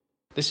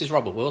This is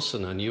Robert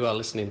Wilson, and you are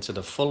listening to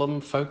the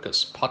Fulham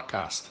Focus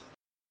podcast.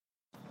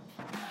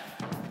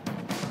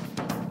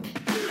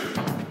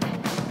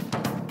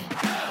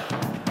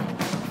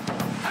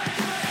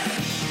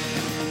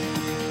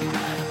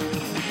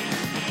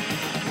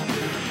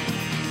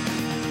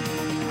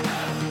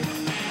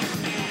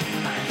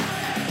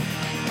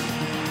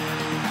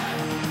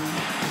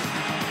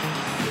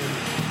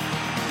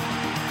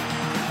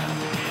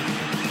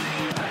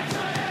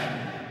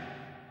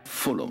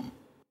 Fulham.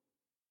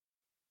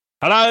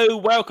 Hello,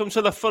 welcome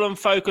to the Fulham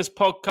Focus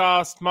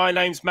podcast. My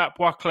name's Matt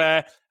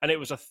Boisclair, and it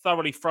was a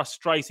thoroughly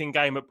frustrating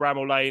game at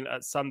Bramall Lane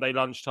at Sunday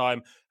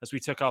lunchtime as we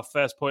took our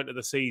first point of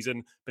the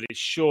season, but it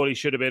surely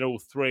should have been all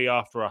three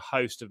after a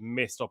host of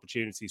missed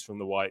opportunities from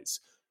the Whites.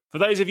 For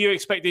those of you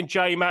expecting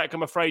J-Mac,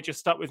 I'm afraid you're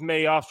stuck with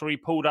me after he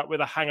pulled up with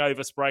a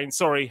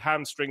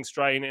hamstring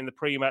strain in the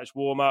pre-match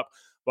warm-up,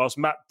 whilst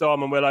Matt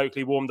Dom and Will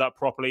Oakley warmed up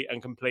properly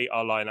and complete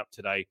our lineup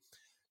today.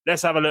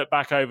 Let's have a look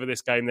back over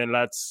this game then,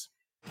 lads.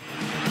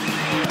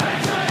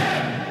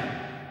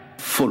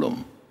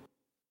 Fulham.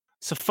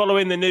 So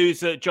following the news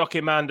that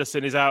Joachim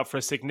Andersen is out for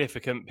a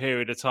significant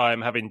period of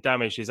time, having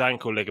damaged his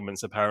ankle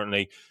ligaments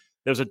apparently,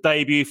 there was a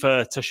debut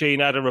for Toshin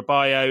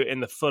Adarabioyo in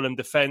the Fulham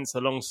defence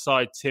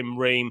alongside Tim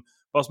Ream,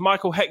 whilst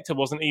Michael Hector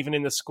wasn't even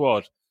in the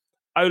squad.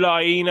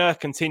 Ola Aina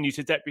continued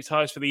to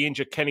deputise for the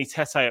injured Kenny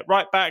Tete at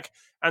right back.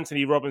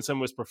 Anthony Robinson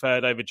was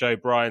preferred over Joe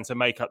Bryan to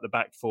make up the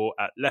back four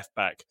at left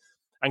back.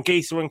 And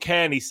Gieser and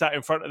Kearney sat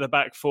in front of the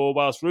back four,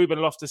 whilst Ruben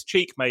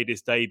Loftus-Cheek made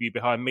his debut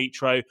behind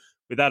Mitro,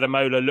 with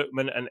Ademola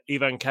Lookman and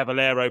Ivan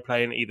Cavallero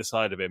playing either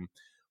side of him.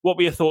 What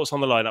were your thoughts on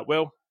the lineup,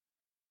 Will?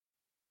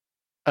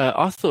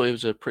 I thought it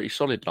was a pretty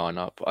solid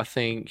lineup. I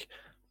think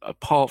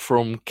apart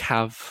from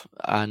Cav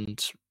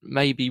and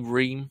maybe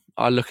Ream,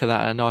 I look at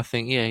that and I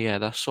think, yeah,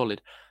 that's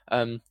solid.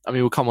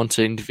 We'll come on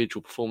to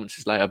individual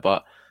performances later,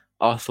 but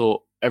I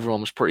thought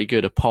everyone was pretty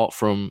good apart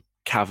from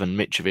Cav and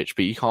Mitrovic,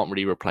 but you can't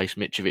really replace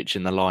Mitrovic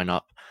in the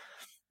lineup.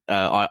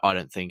 I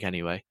don't think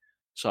anyway.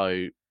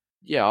 So,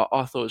 yeah,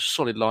 I thought it was a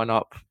solid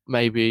lineup.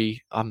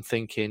 Maybe I'm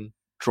thinking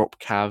drop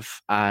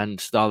Cav, and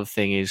the other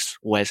thing is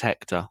where's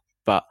Hector?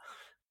 But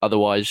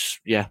otherwise,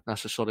 yeah,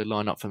 that's a solid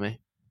lineup for me.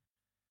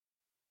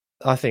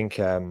 I think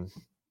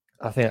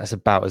that's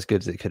about as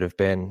good as it could have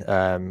been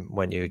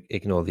when you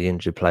ignore the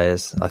injured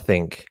players. I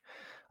think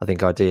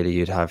ideally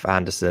you'd have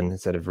Andersen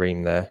instead of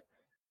Ream there,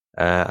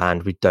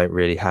 and we don't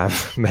really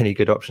have many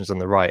good options on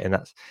the right, and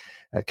that's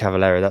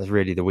Cavallero. That's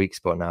really the weak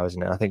spot now,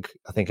 isn't it? I think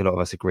a lot of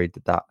us agreed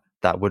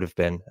that would have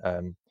been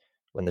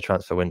when the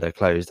transfer window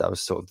closed. That was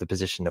sort of the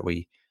position that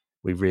we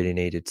really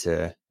needed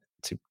to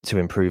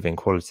improve in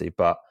quality,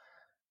 but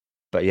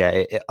yeah,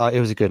 it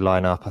was a good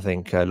lineup. I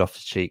think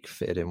Loftus-Cheek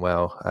fitted in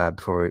well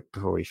before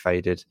he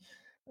faded.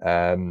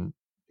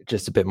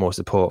 Just a bit more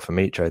support for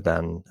Mitro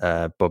than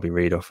Bobby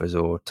Reid offers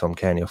or Tom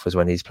Kearney offers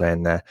when he's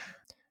playing there.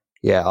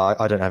 Yeah,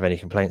 I don't have any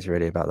complaints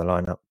really about the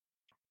lineup.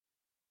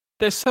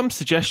 There's some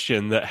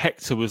suggestion that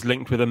Hector was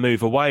linked with a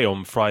move away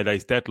on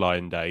Friday's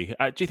deadline day.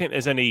 Do you think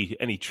there's any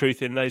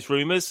truth in those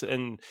rumours?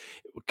 And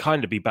it would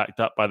kind of be backed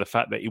up by the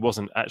fact that he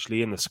wasn't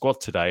actually in the squad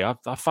today. I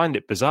find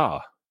it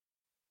bizarre.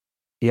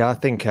 Yeah, I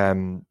think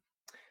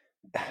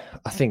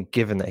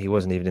given that he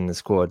wasn't even in the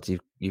squad,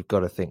 you've got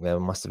to think there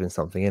must have been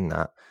something in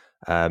that.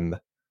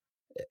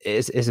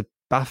 It's a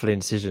baffling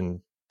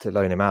decision to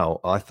loan him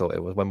out. I thought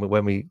it was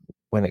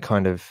when it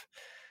kind of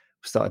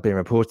started being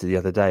reported the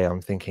other day. I'm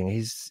thinking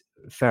he's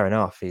fair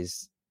enough.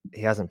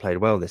 He hasn't played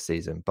well this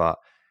season, but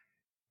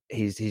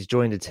he's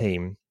joined a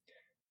team.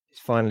 He's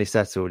finally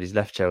settled. He's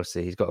left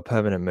Chelsea. He's got a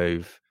permanent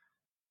move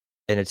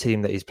in a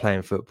team that he's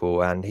playing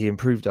football, and he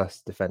improved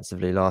us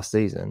defensively last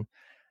season.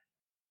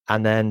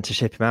 And then to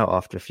ship him out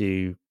after a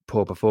few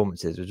poor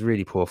performances was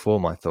really poor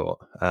form, I thought.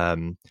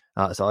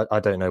 So I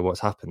don't know what's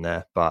happened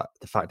there, but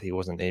the fact that he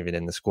wasn't even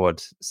in the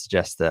squad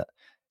suggests that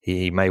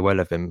he may well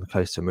have been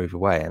close to a move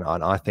away, and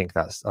I think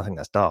that's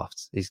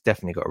daft. He's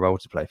definitely got a role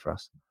to play for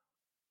us.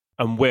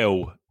 And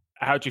Will,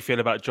 how do you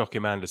feel about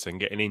Joachim Andersen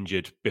getting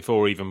injured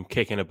before even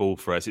kicking a ball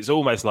for us? It's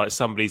almost like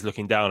somebody's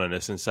looking down on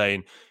us and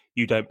saying,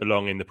 you don't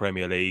belong in the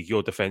Premier League.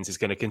 Your defence is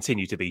going to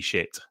continue to be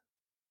shit.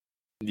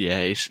 Yeah,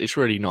 it's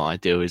really not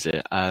ideal, is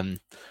it? Let's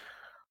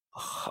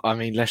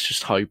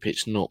just hope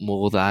it's not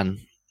more than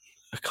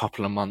a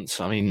couple of months.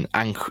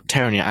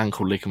 Tearing your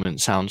ankle ligament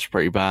sounds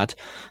pretty bad.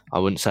 I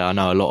wouldn't say I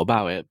know a lot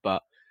about it,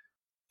 but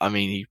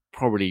he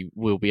probably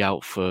will be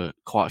out for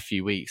quite a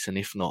few weeks, and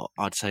if not,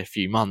 I'd say a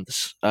few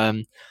months.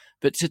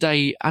 But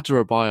today,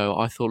 Adarabioyo,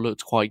 I thought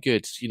looked quite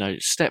good.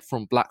 Step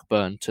from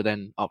Blackburn to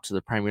then up to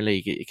the Premier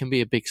League, it can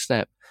be a big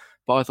step.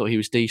 But I thought he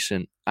was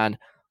decent. And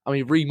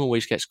Ream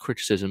always gets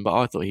criticism, but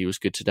I thought he was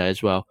good today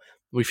as well.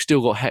 We've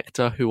still got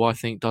Hector, who I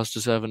think does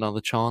deserve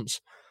another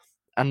chance.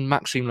 And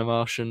Maxime Le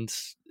Marchand,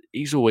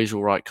 he's always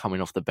all right coming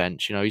off the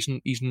bench.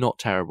 He's not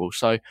terrible.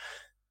 So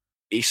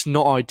it's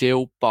not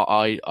ideal, but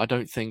I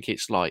don't think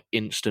it's like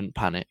instant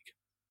panic.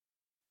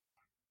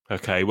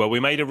 Okay, well, we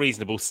made a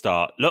reasonable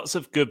start. Lots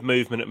of good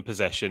movement and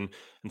possession.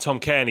 And Tom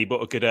Kearney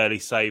brought a good early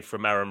save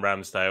from Aaron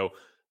Ramsdale.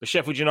 But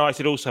Sheffield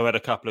United also had a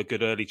couple of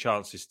good early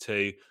chances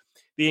too.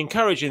 The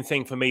encouraging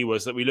thing for me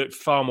was that we looked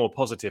far more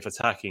positive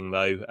attacking,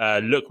 though.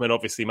 Lookman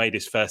obviously made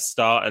his first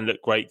start and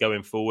looked great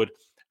going forward,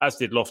 as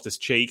did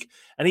Loftus-Cheek.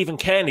 And even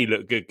Kearney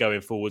looked good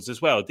going forwards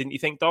as well. Didn't you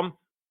think, Dom?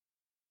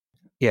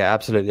 Yeah,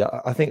 absolutely.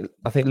 I think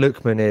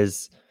Lookman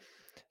is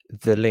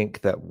the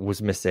link that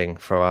was missing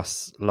for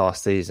us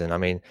last season. I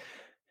mean,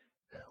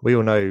 we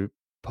all know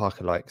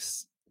Parker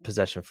likes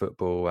possession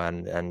football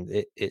and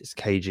it's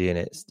cagey and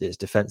it's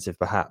defensive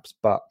perhaps,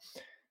 but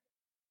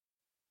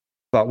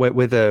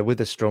with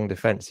a strong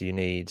defense, you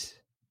need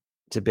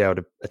to be able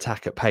to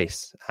attack at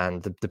pace.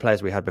 And the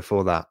players we had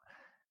before that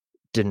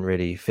didn't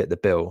really fit the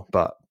bill.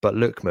 But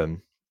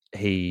Lookman,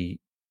 he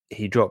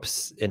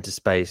drops into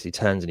space, he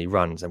turns and he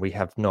runs, and we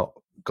have not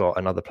got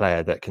another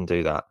player that can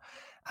do that.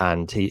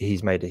 And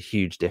he's made a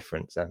huge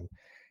difference. And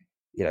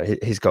you know,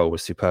 his goal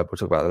was superb. We'll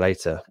talk about that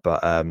later.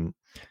 But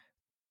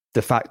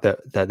the fact that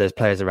there's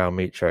players around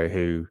Mitro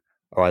who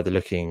are either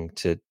looking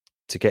to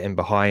get in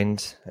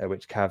behind,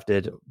 which Cav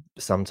did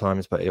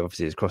sometimes, but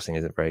obviously his crossing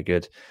isn't very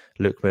good.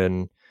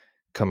 Lookman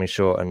coming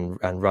short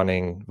and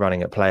running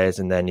at players,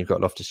 and then you've got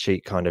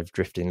Loftus-Cheek kind of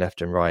drifting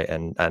left and right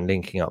and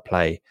linking up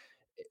play.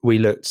 We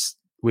looked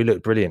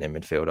brilliant in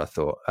midfield, I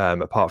thought.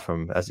 Apart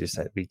from, as you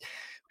said, we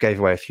gave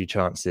away a few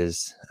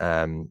chances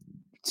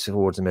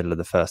towards the middle of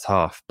the first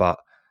half, but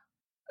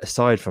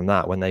aside from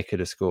that, when they could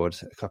have scored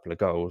a couple of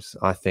goals,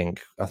 I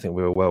think we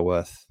were well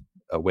worth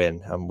a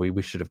win, and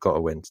we should have got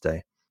a win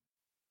today.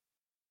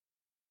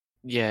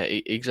 Yeah,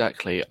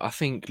 exactly. I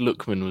think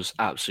Lookman was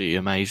absolutely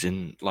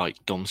amazing.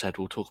 Like Dom said,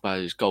 we'll talk about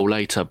his goal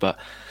later, but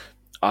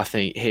I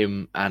think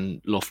him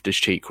and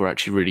Loftus-Cheek were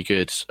actually really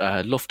good.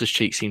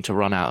 Loftus-Cheek seemed to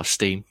run out of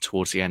steam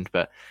towards the end,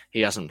 but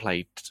he hasn't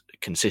played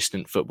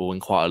consistent football in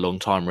quite a long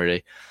time,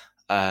 really.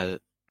 But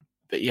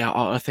yeah,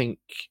 I think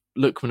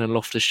Lookman and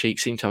Loftus-Cheek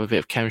seem to have a bit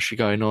of chemistry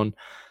going on.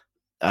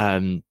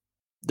 The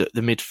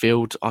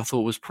midfield I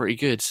thought was pretty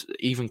good.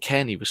 Even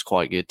Kearney was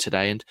quite good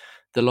today, and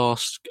the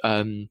last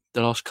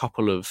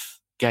couple of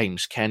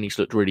games, Kearney's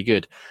looked really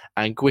good.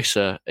 And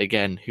Guissa,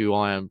 again, who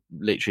I am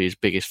literally his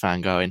biggest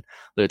fan going,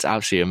 looked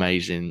absolutely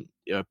amazing.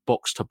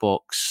 Box to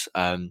box.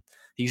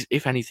 He's,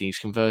 if anything, he's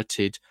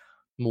converted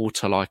more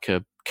to like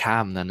a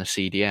cam than a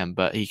CDM,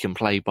 but he can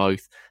play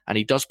both, and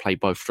he does play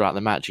both throughout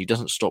the match. He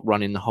doesn't stop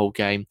running the whole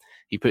game.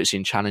 He puts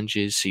in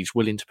challenges. He's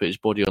willing to put his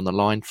body on the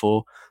line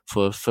for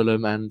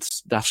Fulham, and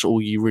that's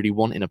all you really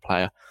want in a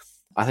player.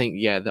 I think,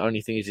 yeah, the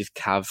only thing is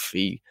Cav,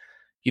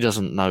 he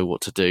doesn't know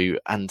what to do.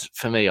 And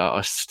for me,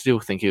 I still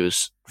think it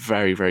was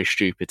very, very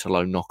stupid to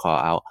loan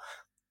Knockaert out.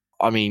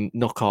 I mean,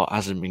 Knockaert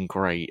hasn't been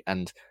great,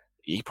 and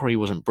he probably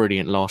wasn't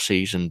brilliant last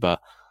season,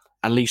 but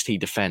at least he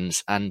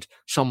defends. And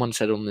someone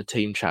said on the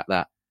team chat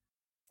that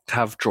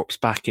Cav drops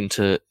back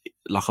into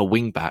like a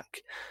wing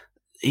back.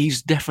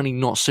 He's definitely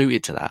not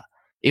suited to that.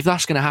 If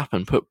that's going to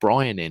happen, put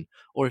Brian in.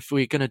 Or if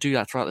we're going to do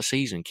that throughout the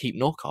season, keep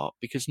Knockaert,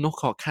 because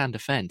Knockaert can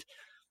defend.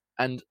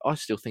 And I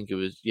still think it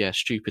was,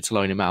 stupid to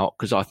loan him out,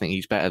 because I think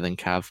he's better than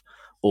Cav,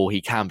 or he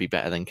can be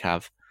better than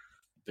Cav.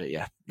 But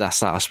yeah, that's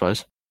that, I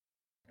suppose.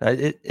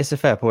 It's a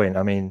fair point.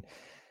 I mean,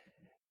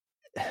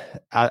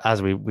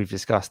 as we've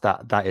discussed,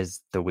 that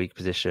is the weak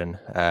position.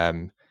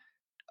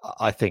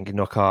 I think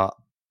Knockaert,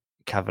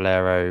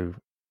 Cavallero,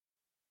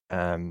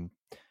 AK,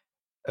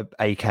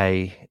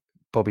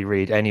 Bobby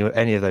Reid, any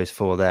of those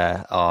four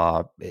there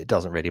are. It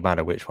doesn't really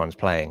matter which one's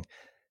playing.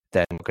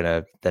 They're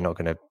not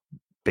gonna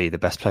be the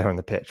best player on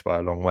the pitch by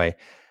a long way.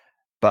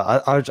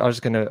 But I was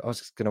gonna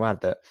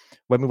add that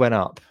when we went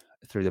up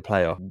through the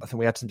playoff, I think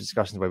we had some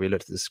discussions where we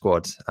looked at the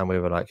squad and we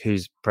were like,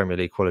 who's Premier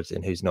League quality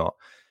and who's not.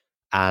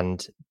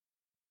 And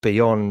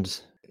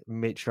beyond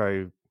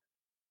Mitro,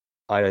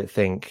 I don't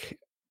think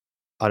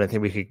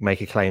we could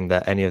make a claim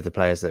that any of the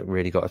players that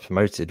really got us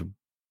promoted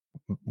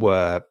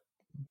were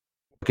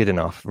good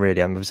enough,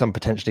 really. I mean, some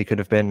potentially could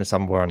have been,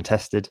 some were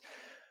untested.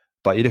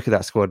 But you look at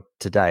that squad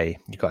today,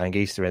 you've got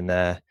Anguissa in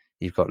there,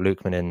 you've got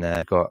Lookman in there,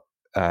 you've got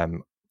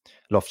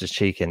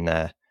Loftus-Cheek in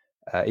there,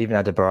 even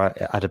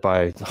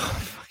Adebayo,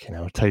 fucking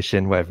hell,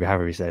 Toshin,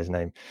 however you say his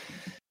name,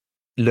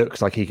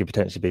 looks like he could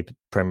potentially be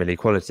Premier League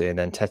quality. And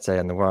then Tete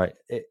on the right,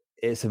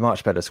 it's a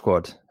much better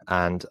squad.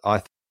 And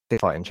I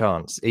think fighting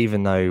chance,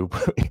 even though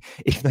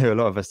a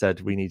lot of us said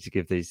we need to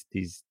give these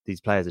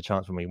players a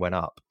chance when we went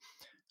up.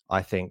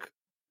 I think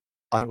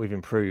we've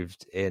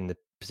improved in the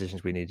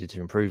positions we needed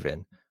to improve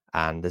in.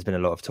 And there's been a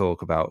lot of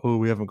talk about,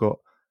 we haven't got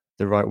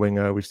the right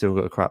winger, we've still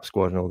got a crap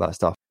squad and all that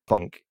stuff.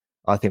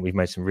 I think we've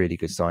made some really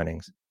good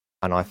signings.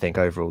 And I think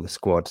overall the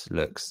squad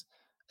looks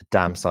a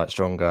damn sight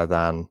stronger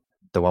than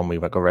the one we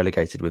got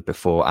relegated with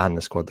before and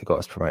the squad that got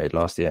us promoted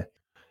last year.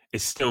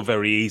 It's still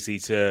very easy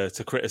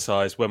to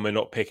criticise when we're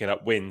not picking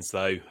up wins,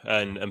 though.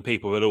 And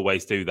people will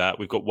always do that.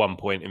 We've got 1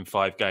 point in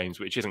 5 games,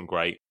 which isn't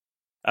great.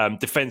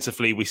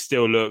 Defensively, we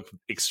still look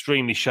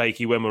extremely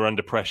shaky when we're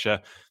under pressure.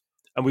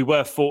 And we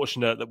were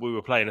fortunate that we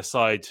were playing a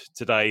side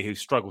today who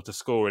struggled to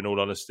score, in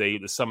all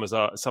honesty. Some of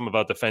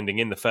our defending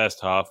in the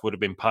first half would have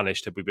been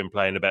punished had we been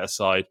playing a better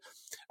side.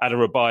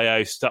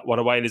 Adebayo stuck one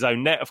away in his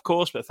own net, of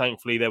course, but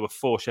thankfully there were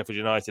 4 Sheffield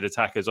United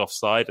attackers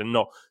offside, and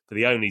not for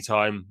the only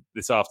time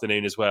this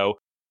afternoon as well.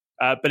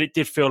 But it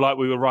did feel like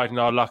we were riding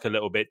our luck a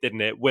little bit, didn't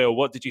it? Will,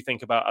 what did you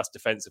think about us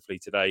defensively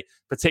today,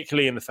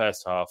 particularly in the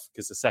first half?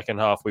 Because the second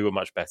half, we were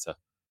much better.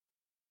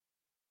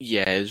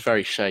 Yeah, it was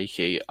very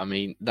shaky. I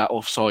mean, that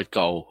offside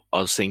goal, I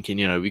was thinking,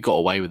 we got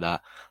away with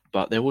that.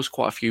 But there was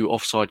quite a few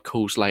offside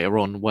calls later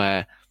on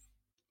where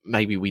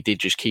maybe we did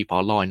just keep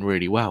our line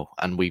really well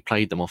and we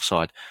played them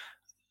offside.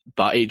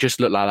 But it just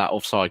looked like that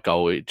offside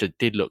goal. It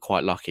did look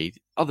quite lucky.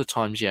 Other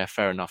times, yeah,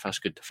 fair enough. That's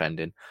good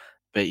defending.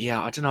 But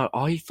yeah, I don't know.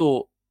 I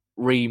thought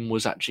Ream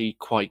was actually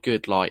quite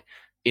good, like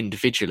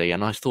individually.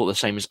 And I thought the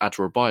same as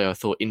Adarabioyo. I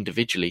thought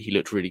individually he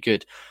looked really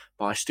good.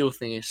 But I still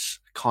think it's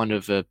kind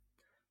of a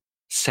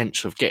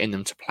sense of getting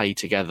them to play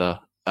together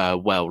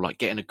well, like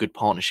getting a good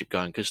partnership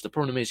going. Because the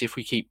problem is if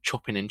we keep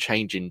chopping and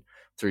changing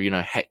through,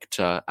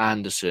 Hector,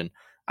 Anderson,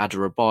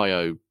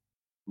 Adarabioyo,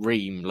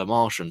 Ream,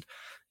 LaMarchand,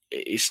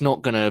 it's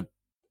not going to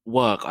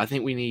work. I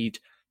think we need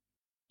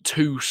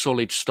 2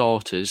 solid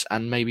starters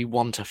and maybe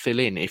one to fill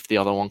in if the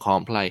other one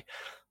can't play.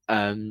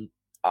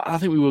 I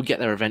think we will get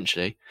there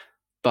eventually.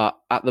 But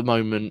at the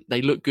moment,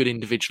 they look good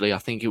individually. I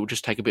think it will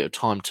just take a bit of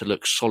time to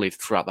look solid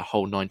throughout the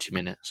whole 90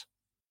 minutes.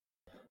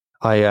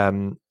 I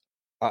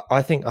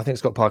think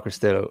Scott Parker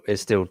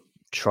is still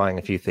trying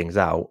a few things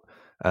out.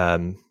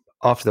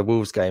 After the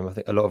Wolves game, I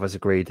think a lot of us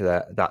agreed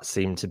that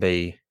seemed to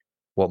be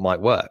what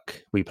might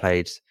work. We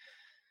played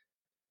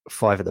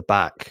 5 at the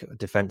back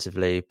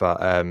defensively,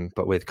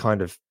 but with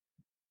kind of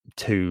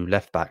 2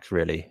 left backs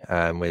really,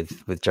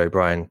 with Joe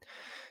Bryan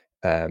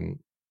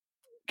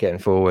getting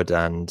forward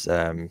and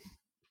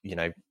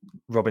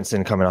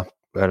Robinson coming up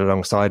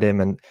alongside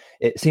him, and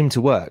it seemed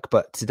to work.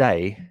 But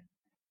today,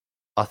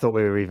 I thought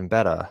we were even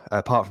better.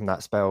 Apart from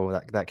that spell,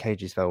 that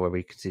cagey spell where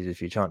we conceded a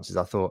few chances,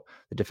 I thought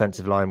the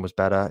defensive line was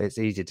better. It's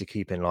easier to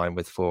keep in line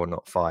with 4,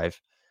 not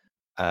 5,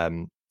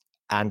 and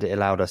it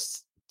allowed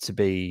us to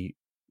be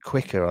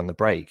quicker on the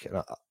break.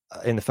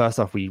 In the first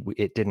half,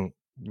 it didn't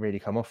really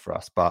come off for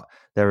us, but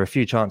there were a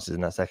few chances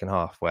in that second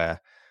half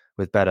where,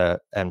 with better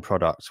end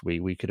products,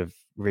 we could have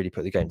really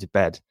put the game to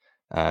bed.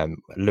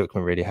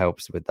 Lookman really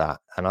helps with that,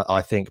 and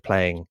I think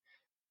playing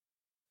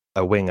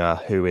a winger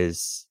who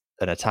is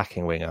an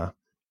attacking winger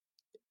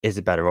is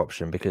a better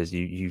option because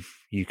you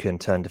can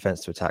turn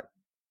defense to attack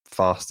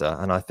faster.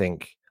 And I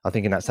think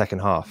in that second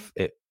half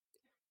it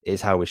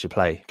is how we should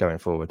play going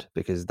forward,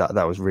 because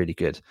that was really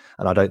good.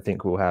 And I don't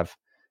think we'll have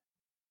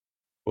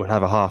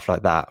a half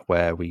like that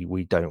where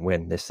we don't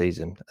win this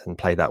season and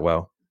play that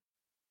well.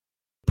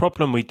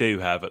 Problem we do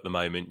have at the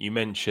moment, you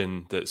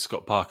mentioned that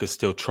Scott Parker's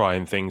still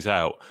trying things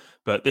out,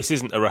 but this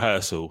isn't a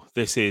rehearsal.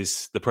 This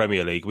is the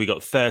Premier League. We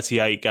got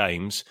 38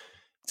 games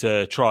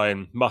to try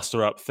and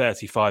muster up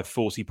 35,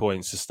 40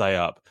 points to stay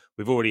up.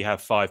 We've already had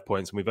 5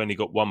 points and we've only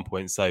got 1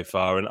 point so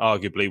far. And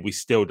arguably, we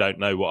still don't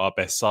know what our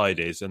best side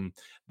is. And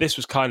this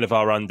was kind of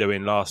our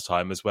undoing last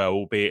time as well,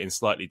 albeit in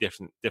slightly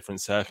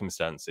different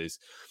circumstances.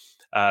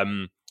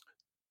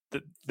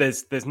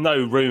 There's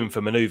no room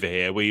for manoeuvre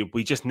here.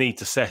 We just need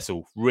to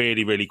settle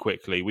really, really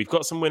quickly. We've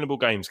got some winnable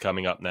games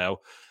coming up now.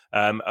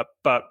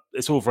 But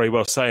it's all very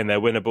well saying they're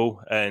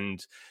winnable,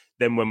 and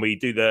then when we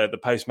do the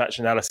post-match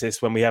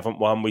analysis, when we haven't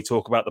won, we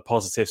talk about the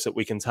positives that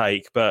we can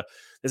take. But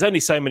there's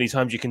only so many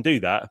times you can do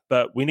that.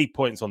 But we need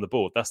points on the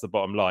board. That's the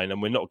bottom line, and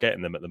we're not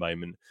getting them at the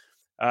moment.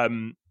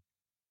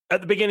 At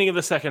the beginning of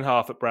the second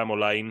half at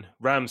Bramall Lane,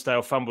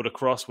 Ramsdale fumbled a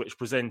cross, which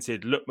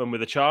presented Lookman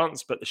with a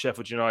chance, but the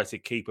Sheffield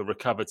United keeper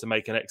recovered to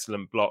make an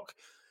excellent block.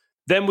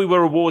 Then we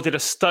were awarded a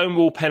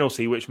stonewall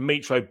penalty, which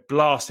Mitro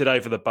blasted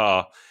over the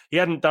bar. He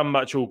hadn't done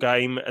much all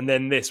game, and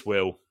then this,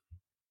 Will.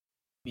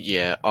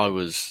 Yeah, I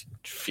was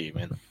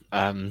fuming.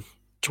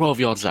 12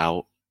 yards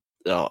out,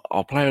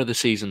 our player of the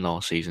season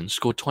last season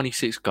scored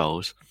 26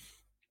 goals,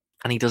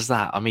 and he does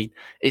that. I mean,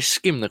 it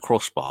skimmed the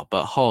crossbar,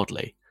 but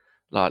hardly.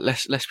 Like,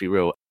 let's be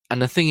real.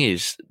 And the thing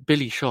is,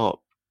 Billy Sharp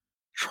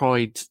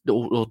tried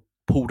or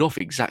pulled off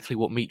exactly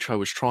what Mitro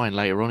was trying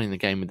later on in the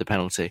game with the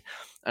penalty,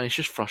 and it's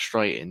just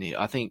frustrating.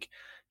 I think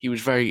he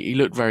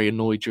looked very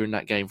annoyed during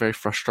that game, very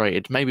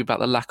frustrated, maybe about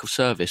the lack of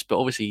service, but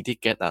obviously he did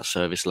get that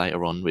service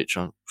later on, which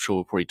I'm sure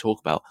we'll probably talk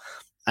about,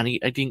 and he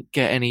didn't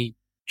get any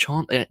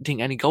chance, didn't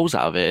get any goals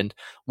out of it, and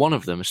one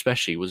of them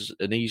especially was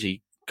an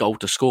easy goal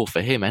to score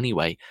for him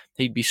anyway.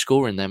 He'd be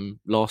scoring them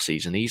last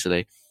season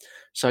easily.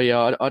 So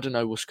yeah, I don't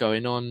know what's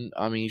going on.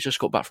 I mean, he's just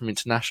got back from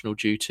international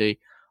duty.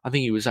 I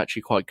think he was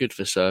actually quite good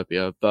for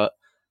Serbia, but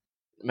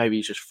maybe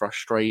he's just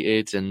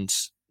frustrated, and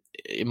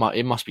it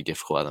must be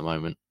difficult at the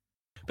moment.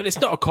 But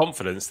it's not a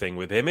confidence thing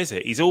with him, is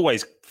it? He's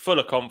always full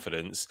of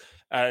confidence,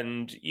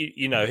 and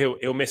you know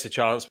he'll miss a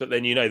chance, but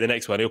then the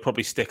next one he'll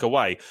probably stick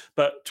away.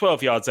 But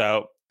 12 yards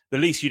out, the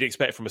least you'd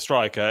expect from a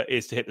striker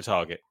is to hit the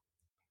target.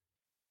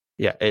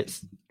 Yeah,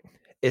 it's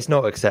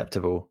not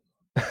acceptable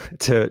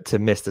to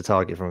miss the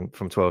target from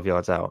 12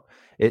 yards out.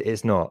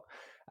 It's not.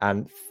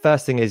 And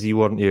first thing is you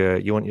want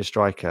your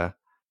striker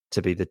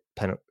to be the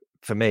penalty.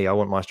 For me, I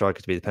want my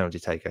striker to be the penalty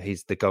taker.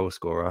 He's the goal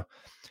scorer.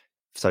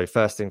 So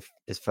first thing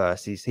is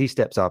first. He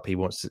steps up. He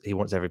wants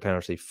every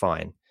penalty.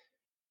 Fine,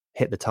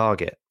 hit the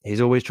target.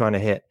 He's always trying to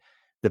hit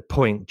the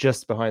point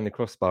just behind the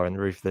crossbar and the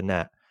roof of the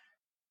net.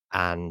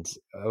 And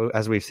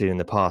as we've seen in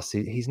the past,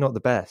 he's not the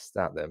best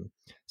at them.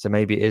 So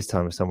maybe it is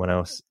time for someone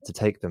else to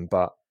take them.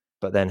 But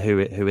then who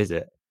is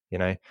it? You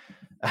know,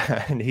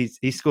 and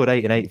he scored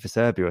 8 and 8 for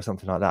Serbia or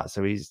something like that.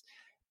 So he's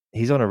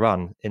on a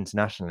run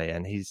internationally,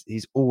 and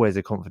he's always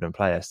a confident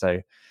player. So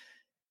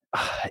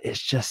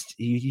it's just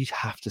you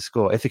have to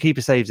score. If the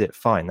keeper saves it,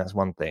 fine, that's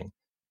one thing.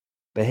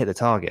 But hit the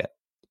target.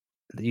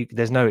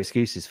 There's no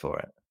excuses for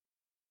it.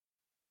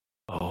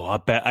 Oh, I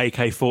bet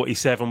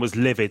AK-47 was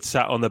livid,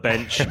 sat on the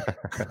bench.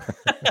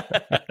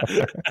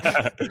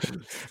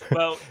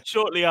 Well,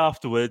 shortly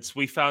afterwards,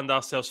 we found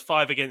ourselves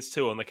 5 against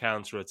 2 on the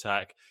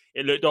counter-attack.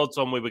 It looked odds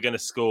on we were going to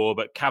score,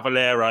 but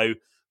Cavallero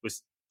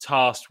was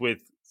tasked with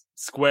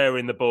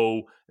squaring the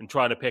ball and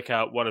trying to pick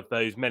out one of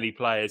those many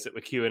players that were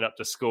queuing up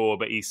to score,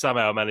 but he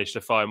somehow managed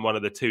to find one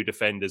of the 2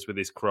 defenders with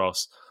his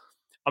cross.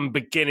 I'm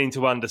beginning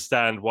to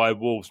understand why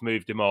Wolves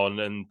moved him on,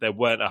 and there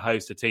weren't a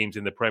host of teams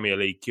in the Premier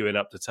League queuing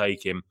up to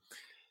take him.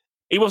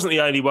 He wasn't the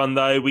only one,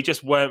 though. We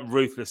just weren't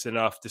ruthless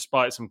enough,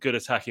 despite some good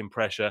attacking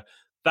pressure.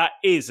 That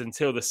is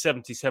until the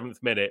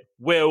 77th minute.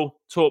 Will,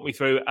 talk me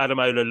through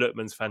Ademola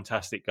Lookman's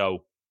fantastic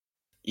goal.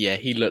 Yeah,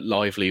 he looked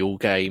lively all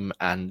game,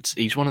 and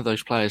he's one of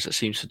those players that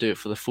seems to do it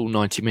for the full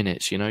 90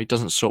 minutes. You know, he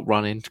doesn't stop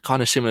running,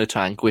 kind of similar to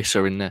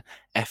Anguissa in the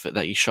effort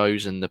that he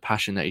shows and the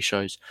passion that he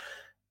shows.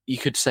 You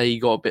could say he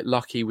got a bit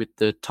lucky with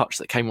the touch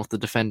that came off the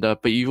defender,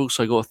 but you've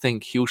also got to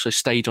think he also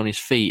stayed on his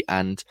feet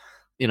and,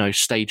 you know,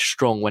 stayed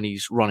strong when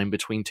he's running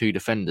between 2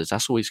 defenders.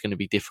 That's always going to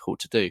be difficult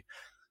to do.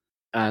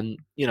 And,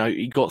 you know,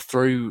 he got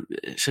through.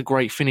 It's a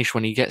great finish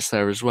when he gets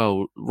there as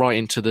well, right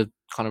into the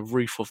kind of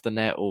roof of the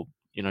net, or,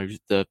 you know,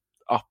 the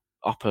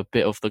upper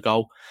bit of the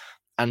goal.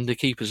 And the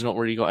keeper's not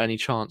really got any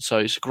chance. So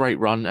it's a great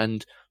run.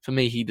 And for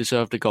me, he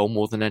deserved a goal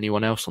more than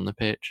anyone else on the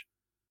pitch.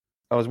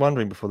 I was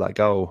wondering before that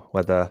goal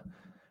whether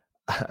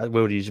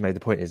Will, you just made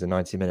the point, he's a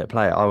 90-minute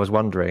player. I was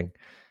wondering,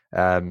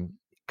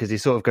 because he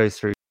sort of goes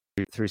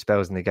through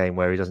spells in the game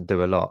where he doesn't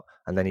do a lot,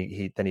 and then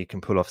he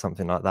can pull off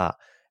something like that,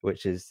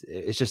 which is,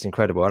 it's just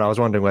incredible. And I was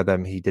wondering whether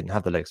he didn't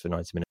have the legs for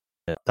 90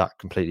 minutes. That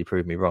completely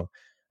proved me wrong.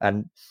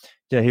 And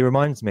you know, he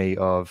reminds me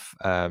of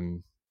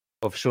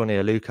Shawnee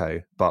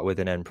Aluko, but with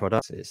an end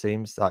product. It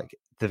seems like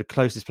the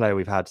closest player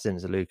we've had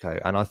since Aluko.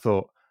 And I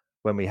thought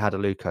when we had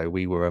Aluko,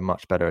 we were a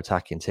much better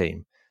attacking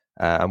team.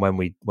 And when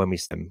we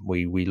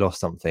lost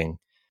something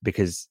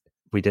because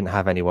we didn't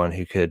have anyone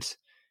who could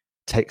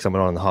take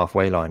someone on the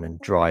halfway line and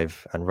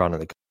drive and run at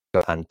the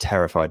goal and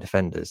terrify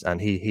defenders.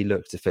 And he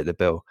looked to fit the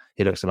bill.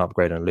 He looks an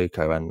upgrade on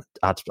Luco, and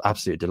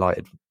absolutely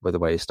delighted with the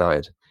way he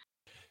started.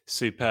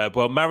 Superb.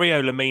 Well,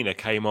 Mario Lemina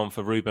came on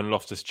for Ruben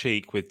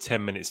Loftus-Cheek with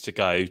 10 minutes to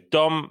go.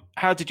 Dom,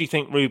 how did you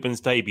think Ruben's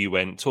debut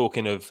went?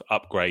 Talking of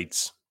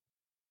upgrades.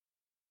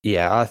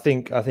 Yeah, I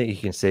think you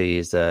can see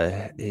he's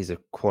a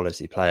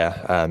quality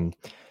player.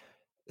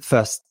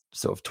 First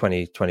sort of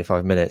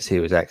 20-25 minutes, he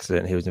was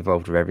excellent. He was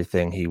involved with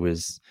everything. He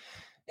was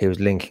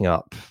linking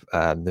up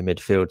the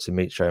midfield to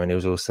Mitro, and he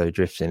was also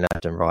drifting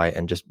left and right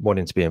and just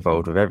wanting to be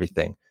involved with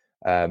everything.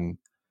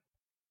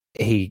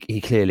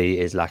 He clearly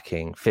is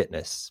lacking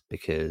fitness,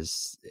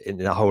 because in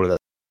the whole of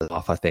the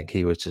half, I think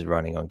he was just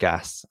running on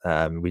gas.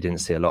 We didn't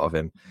see a lot of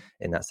him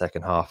in that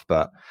second half,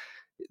 but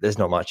there's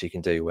not much you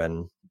can do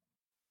when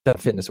that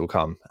fitness will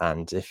come.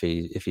 And if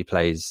he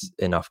plays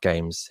enough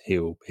games,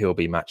 he'll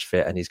be match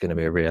fit, and he's going to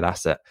be a real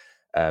asset.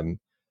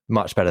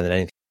 Much better than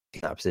anything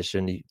in that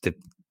position. The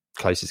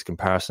closest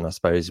comparison, I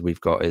suppose,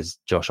 we've got is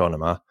Josh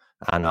Onoma,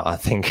 and I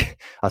think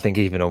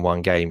even on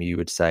one game, you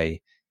would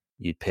say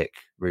you'd pick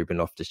Ruben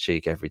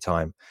Loftus-Cheek every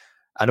time.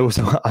 And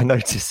also, I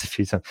noticed a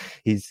few times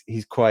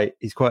he's quite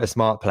a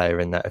smart player,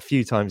 in that a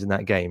few times in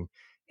that game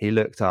he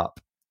looked up,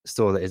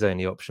 saw that his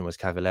only option was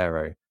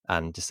Cavallero,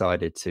 and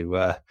decided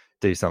to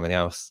do something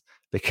else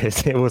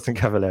because it wasn't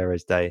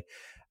Cavallero's day.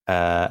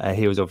 And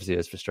he was obviously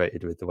as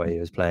frustrated with the way he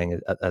was playing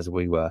as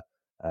we were.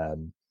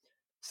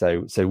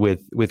 So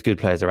with good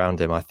players around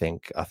him, I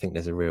think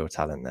there's a real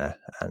talent there,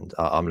 and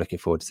I'm looking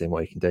forward to seeing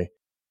what he can do.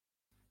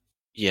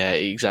 Yeah,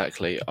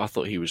 exactly. I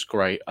thought he was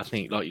great. I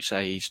think, like you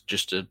say, he's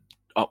just an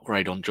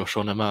upgrade on Josh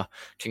Onoma,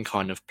 can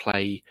kind of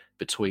play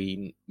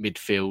between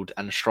midfield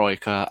and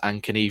striker,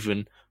 and can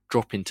even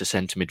drop into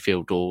centre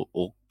midfield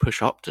or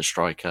push up to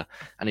striker.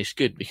 And it's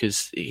good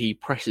because he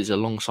presses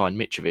alongside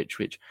Mitrovic,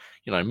 which,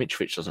 you know,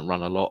 Mitrovic doesn't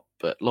run a lot,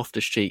 but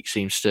Loftus-Cheek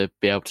seems to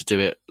be able to do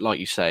it. Like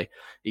you say,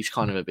 he's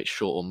kind of a bit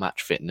short on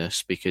match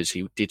fitness because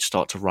he did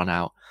start to run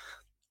out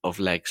of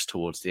legs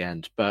towards the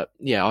end. But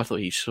yeah, I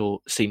thought he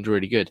seemed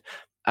really good.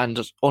 And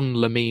on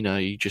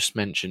Lemina, you just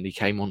mentioned he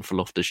came on for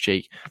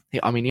Loftus-Cheek. He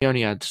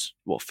only had,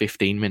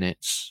 15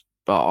 minutes,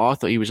 but I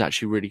thought he was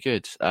actually really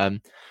good.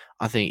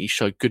 I think he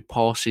showed good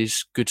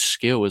passes, good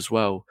skill as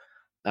well.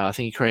 I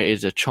think he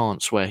created a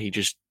chance where he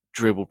just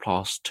dribbled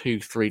past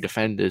 2-3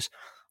 defenders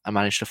and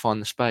managed to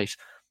find the space.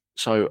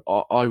 So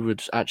I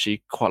would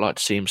actually quite like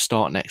to see him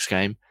start next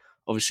game.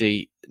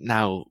 Obviously,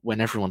 now when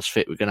everyone's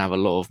fit, we're going to have a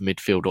lot of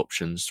midfield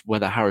options.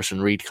 Whether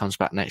Harrison Reed comes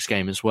back next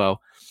game as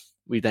well.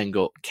 We then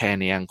got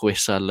Kenny,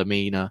 Anguissa,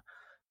 Lemina,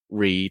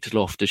 Reed,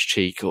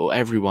 Loftus-Cheek, or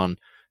everyone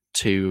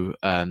to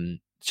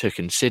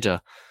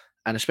consider.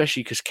 And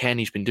especially because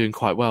Kearney's been doing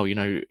quite well.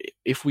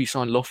 If we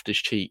signed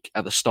Loftus-Cheek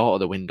at the start of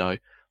the window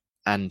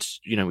and,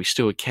 we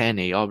still had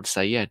Kearney, I would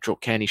say, yeah,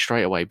 drop Kearney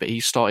straight away. But he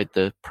started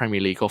the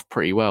Premier League off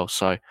pretty well.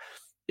 So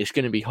it's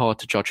going to be hard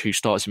to judge who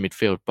starts in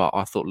midfield. But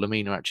I thought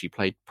Lemina actually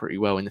played pretty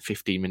well in the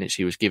 15 minutes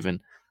he was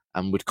given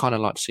and would kind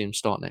of like to see him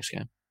start next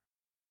game.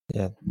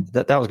 Yeah,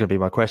 that was going to be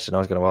my question. I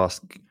was going to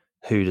ask,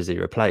 who does he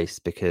replace?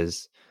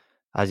 Because,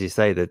 as you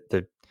say,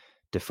 the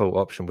default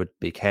option would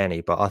be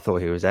Kearney, but I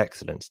thought he was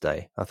excellent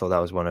today. I thought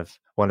that was one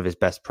of his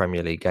best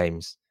Premier League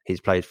games he's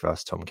played for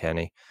us, Tom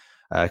Kearney.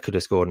 Could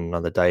have scored on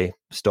another day,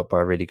 stopped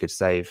by a really good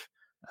save.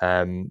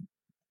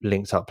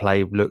 Linked up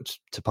play, looked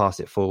to pass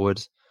it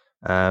forward.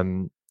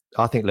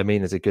 I think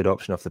Lemina's a good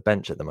option off the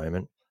bench at the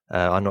moment.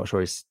 I'm not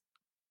sure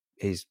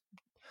he's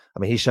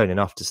shown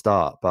enough to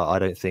start, but I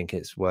don't think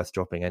it's worth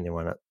dropping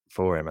anyone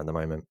for him at the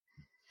moment.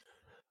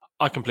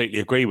 I completely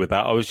agree with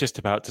that. I was just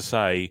about to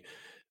say,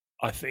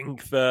 I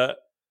think that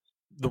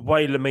the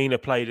way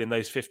Lemina played in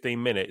those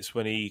 15 minutes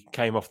when he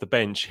came off the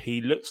bench,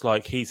 he looks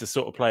like he's the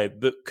sort of player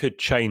that could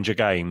change a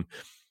game.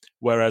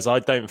 Whereas I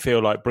don't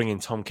feel like bringing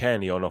Tom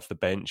Kearney on off the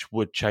bench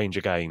would change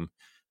a game.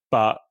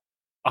 But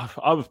I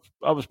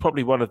was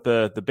probably one of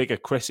the bigger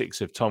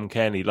critics of Tom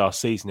Kearney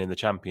last season in the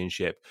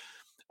Championship,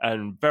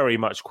 and very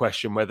much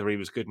question whether he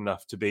was good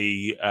enough to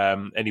be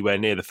anywhere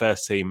near the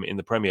first team in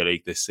the Premier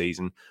League this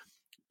season.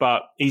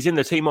 But he's in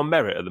the team on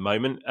merit at the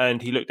moment,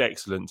 and he looked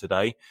excellent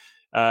today.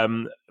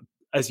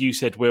 As you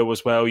said, Will,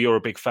 as well, you're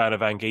a big fan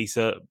of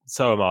Anguissa.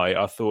 So am I.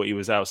 I thought he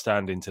was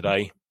outstanding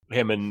today.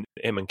 Him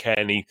and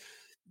Kearney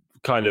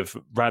kind of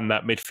ran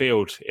that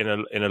midfield in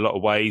a lot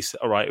of ways.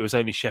 All right, it was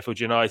only Sheffield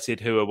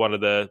United who are one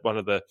of the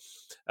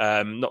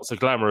not so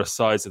glamorous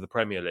sides of the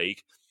Premier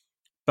League,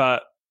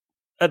 but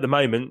at the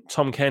moment,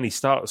 Tom Kearney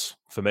starts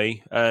for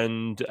me,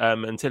 and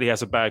until he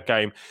has a bad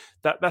game,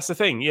 that's the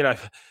thing.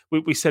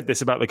 We said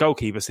this about the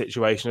goalkeeper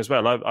situation as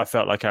well. I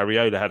felt like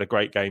Areola had a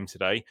great game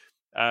today,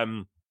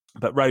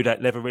 but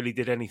Rodat never really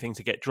did anything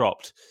to get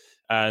dropped,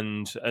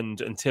 and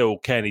until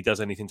Kearney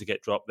does anything to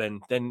get dropped,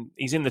 then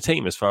he's in the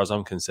team as far as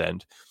I'm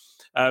concerned.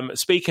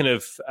 Speaking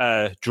of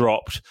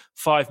dropped,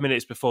 5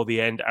 minutes before the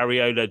end,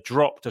 Areola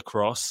dropped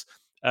across.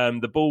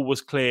 The ball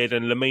was cleared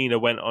and Lemina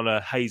went on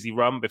a hazy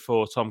run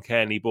before Tom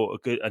Kearney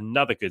brought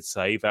another good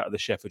save out of the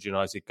Sheffield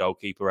United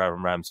goalkeeper,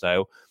 Aaron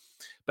Ramsdale.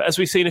 But as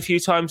we've seen a few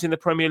times in the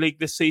Premier League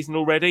this season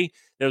already,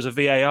 there was a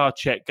VAR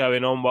check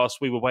going on whilst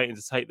we were waiting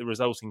to take the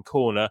resulting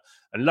corner.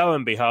 And lo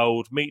and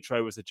behold,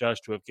 Mitro was the judge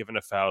to have given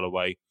a foul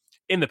away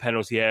in the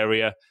penalty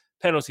area.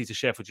 Penalty to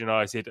Sheffield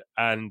United,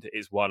 and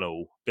it's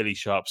 1-1. Billy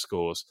Sharp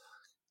scores.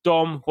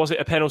 Dom, was it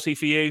a penalty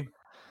for you?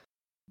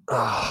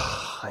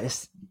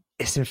 It's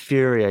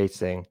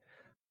infuriating.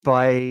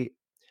 By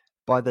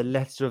the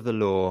letter of the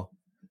law,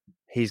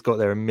 he's got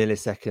there a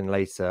millisecond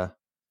later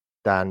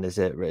than is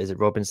it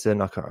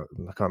Robinson? I can't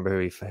remember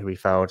who he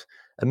fouled.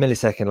 A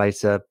millisecond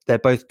later, they're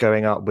both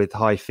going up with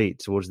high feet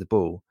towards the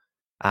ball,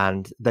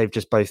 and they've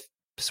just both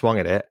swung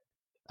at it.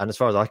 And as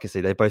far as I can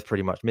see, they both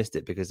pretty much missed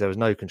it because there was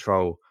no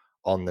control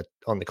on the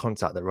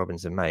contact that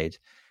Robinson made.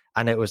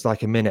 And it was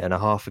like a minute and a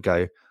half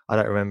ago. I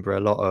don't remember a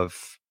lot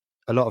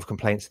of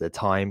complaints at the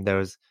time. There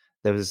was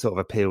a sort of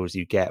appeals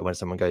you get when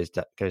someone goes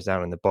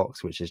down in the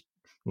box, which is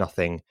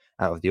nothing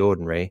out of the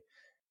ordinary.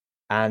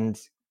 And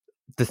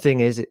the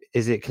thing is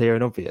it clear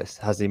and obvious?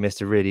 Has he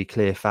missed a really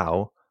clear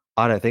foul?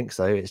 I don't think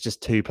so. It's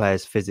just two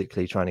players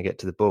physically trying to get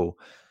to the ball.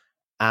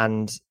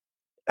 And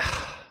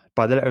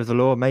by the letter of the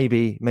law,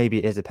 maybe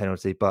it is a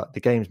penalty, but the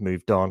game's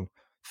moved on.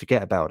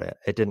 Forget about it.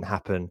 It didn't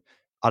happen.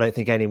 I don't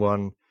think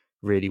anyone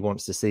really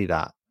wants to see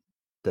that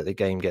the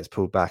game gets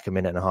pulled back a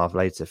minute and a half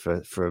later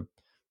for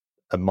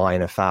a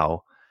minor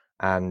foul.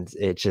 And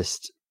it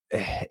just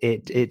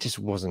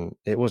wasn't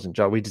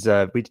we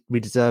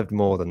deserved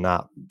more than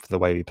that for the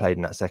way we played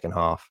in that second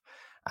half,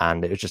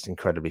 and it was just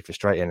incredibly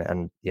frustrating.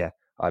 And yeah,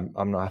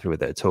 I'm not happy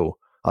with it at all.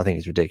 I think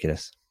it's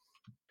ridiculous.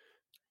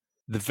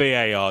 The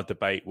VAR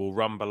debate will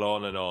rumble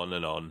on and on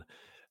and on,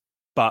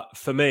 but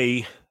for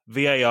me,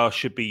 VAR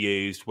should be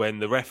used when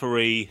the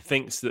referee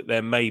thinks that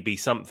there may be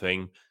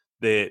something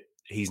that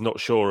he's not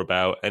sure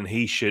about, and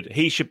he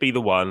should be the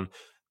one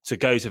to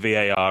go to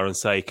VAR and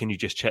say, can you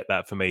just check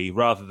that for me?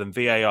 Rather than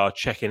VAR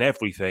checking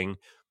everything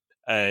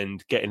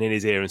and getting in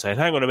his ear and saying,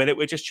 hang on a minute,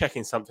 we're just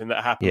checking something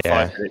that happened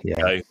 5 minutes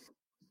ago.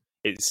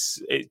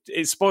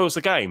 It spoils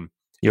the game.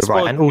 You're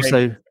right. And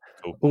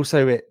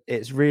also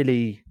it's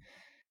really,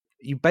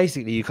 you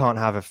can't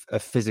have a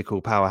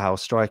physical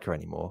powerhouse striker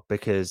anymore,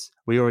 because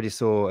we already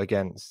saw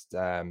against,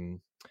 was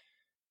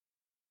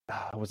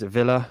it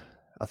Villa?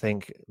 I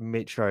think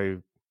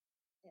Mitro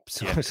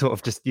sort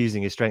of just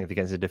using his strength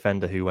against a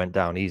defender who went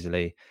down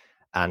easily,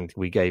 and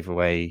we gave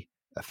away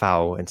a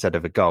foul instead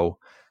of a goal.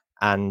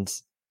 And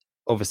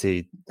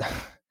obviously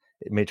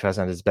Mitro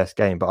hasn't had his best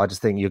game, but I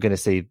just think you're going to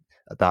see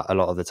that a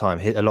lot of the time.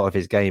 A lot of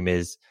his game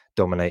is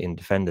dominating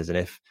defenders, and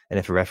if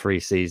a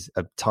referee sees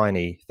a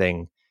tiny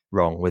thing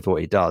wrong with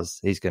what he does,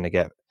 he's going to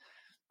get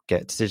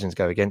decisions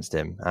go against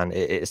him. And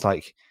it's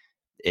like,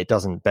 it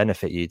doesn't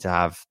benefit you to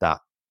have that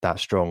that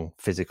strong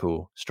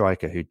physical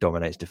striker who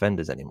dominates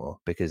defenders anymore,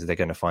 because they're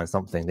going to find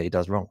something that he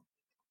does wrong.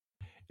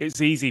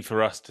 It's easy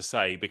for us to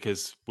say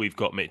because we've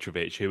got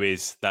Mitrovic, who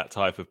is that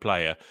type of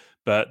player.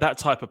 But that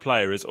type of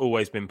player has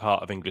always been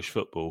part of English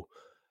football.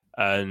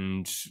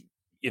 And,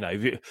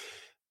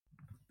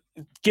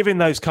 giving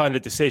those kind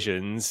of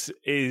decisions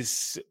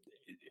is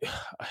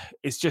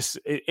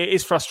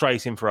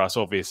frustrating for us,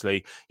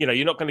 obviously.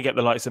 You're not going to get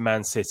the likes of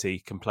Man City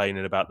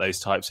complaining about those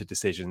types of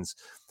decisions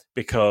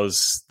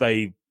because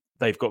they've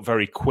got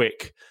very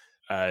quick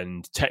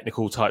and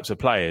technical types of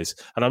players.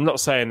 And I'm not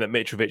saying that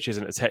Mitrovic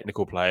isn't a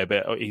technical player,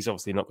 but he's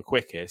obviously not the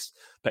quickest.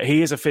 But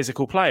he is a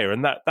physical player,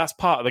 and that's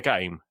part of the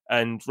game.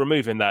 And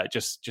removing that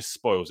just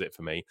spoils it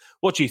for me.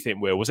 What do you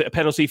think, Will? Was it a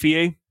penalty for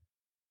you?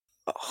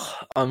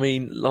 I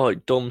mean,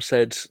 like Dom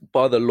said,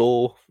 by the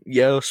law,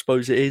 yeah, I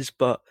suppose it is,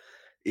 but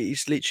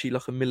it's literally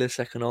like a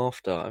millisecond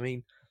after. I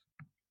mean,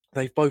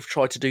 they've both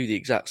tried to do the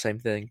exact same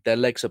thing. Their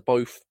legs are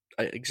both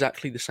at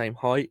exactly the same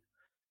height.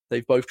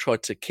 They've both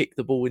tried to kick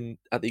the ball in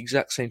at the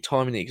exact same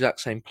time in the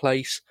exact same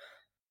place.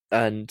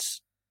 And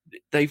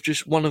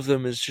one of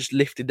them has just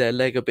lifted their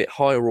leg a bit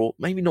higher, or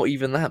maybe not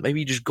even that. Maybe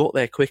he just got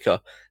there quicker.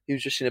 He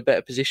was just in a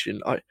better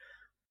position. I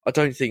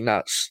don't think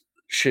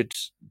should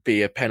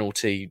be a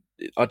penalty.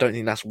 I don't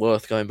think that's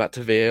worth going back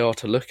to VAR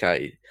to look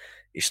at.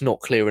 It's not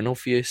clear and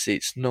obvious.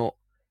 He's not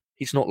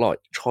like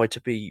tried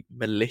to be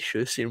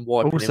malicious in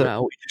wiping him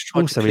out. He just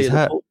tried to clear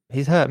the ball.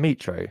 He's hurt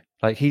Mitro.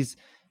 Like he's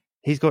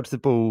got to the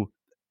ball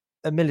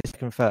a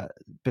millisecond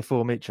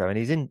before Mitro, and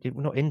he's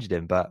not injured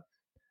him, but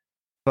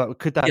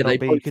could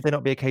there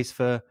not be a case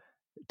for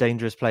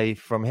dangerous play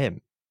from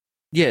him?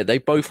 Yeah, they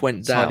both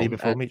went down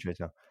before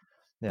Mitro.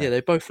 Yeah,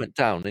 they both went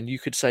down, and you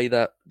could say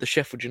that the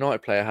Sheffield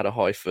United player had a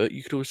high foot.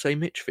 You could also say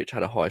Mitrovic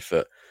had a high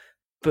foot.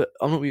 But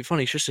I'm not being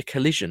funny, it's just a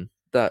collision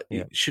that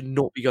should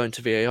not be going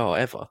to VAR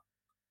ever.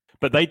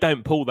 But they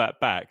don't pull that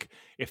back.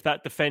 If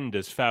that if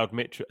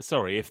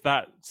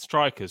that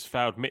striker's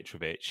fouled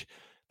Mitrovic,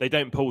 they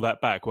don't pull that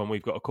back when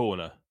we've got a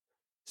corner.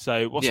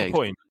 So what's the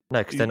point? No,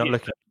 because they're not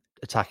looking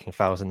at attacking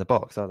fouls in the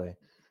box, are they?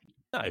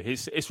 No,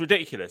 it's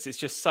ridiculous. It's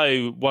just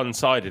so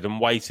one-sided and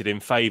weighted in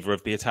favour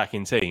of the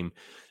attacking team.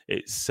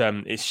 It's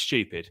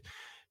stupid.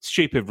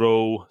 Stupid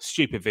rule,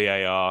 stupid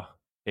VAR.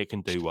 It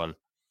can do one.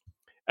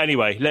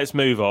 Anyway, let's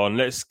move on.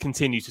 Let's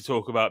continue to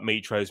talk about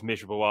Mitro's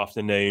miserable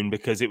afternoon,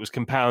 because it was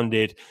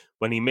compounded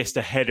when he missed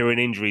a header in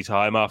injury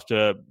time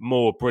after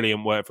more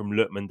brilliant work from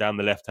Lookman down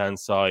the left-hand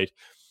side.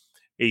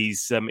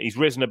 He's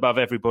risen above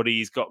everybody.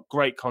 He's got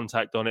great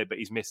contact on it, but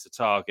he's missed the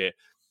target.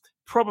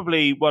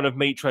 Probably one of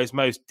Mitro's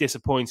most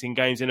disappointing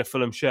games in a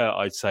Fulham shirt,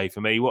 I'd say, for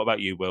me. What about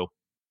you, Will?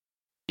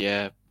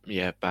 Yeah,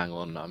 bang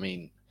on. I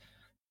mean,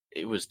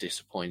 it was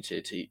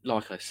disappointed.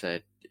 Like I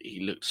said,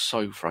 he looked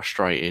so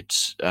frustrated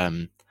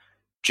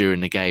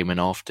during the game, and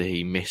after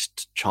he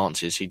missed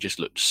chances, he just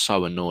looked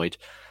so annoyed.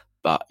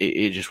 But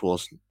it just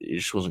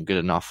wasn't good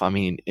enough. I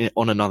mean,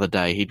 on another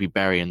day, he'd be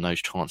burying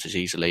those chances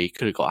easily. He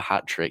could have got a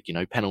hat trick,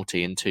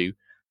 penalty and two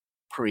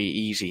pretty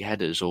easy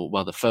headers.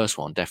 The first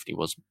one definitely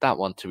was. That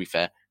one, to be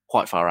fair,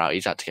 quite far out.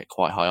 He's had to get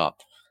quite high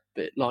up.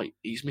 But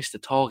he's missed the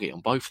target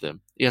on both of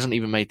them. He hasn't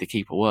even made the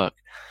keeper work.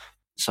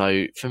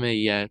 So for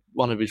me,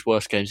 one of his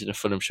worst games in a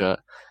Fulham shirt.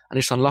 And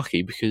it's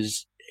unlucky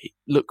because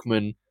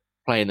Lookman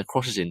playing the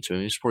crosses into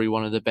him is probably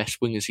one of the best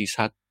wingers he's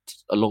had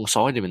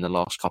alongside him in the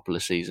last couple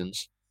of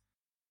seasons.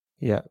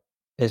 Yeah,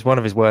 it's one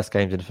of his worst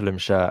games in a Fulham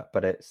shirt,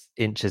 but it's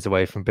inches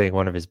away from being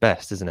one of his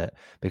best, isn't it?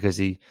 Because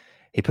he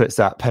puts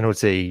that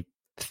penalty,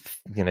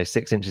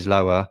 6 inches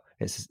lower.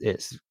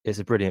 It's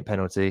a brilliant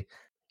penalty.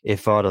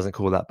 If VAR doesn't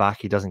call that back,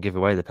 he doesn't give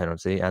away the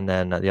penalty. And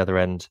then at the other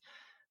end,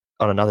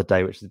 on another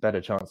day, which is a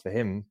better chance for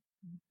him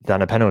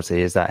than a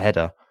penalty, is that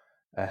header.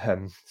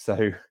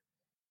 So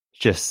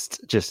just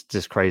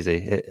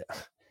crazy.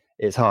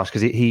 It's harsh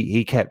because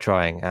he kept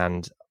trying,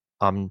 and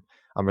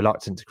I'm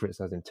reluctant to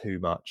criticize him too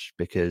much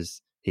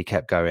because he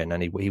kept going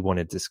and he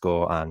wanted to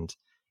score, and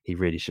he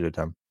really should have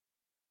done.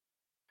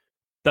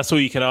 That's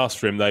all you can ask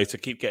for him, though, to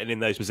keep getting in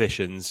those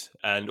positions.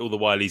 And all the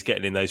while he's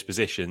getting in those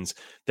positions,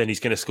 then he's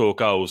going to score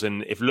goals.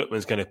 And if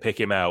Lookman's going to pick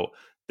him out,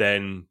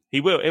 then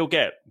he'll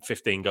get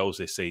 15 goals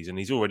this season.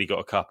 He's already got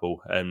a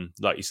couple. And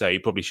like you say, he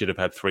probably should have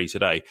had 3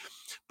 today.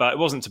 But it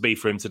wasn't to be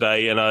for him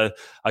today. And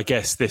I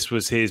guess this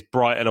was his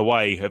Brighton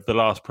away of the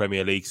last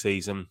Premier League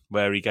season,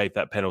 where he gave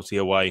that penalty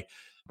away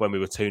when we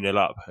were 2-0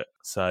 up.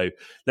 So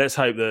let's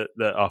hope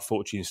that our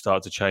fortunes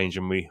start to change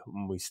and we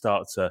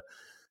start to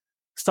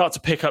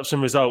pick up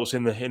some results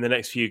in the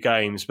next few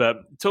games. But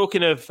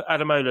talking of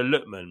Ademola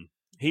Lookman,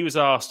 he was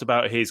asked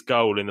about his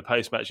goal in the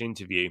post-match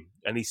interview,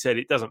 and he said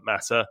it doesn't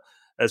matter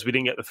as we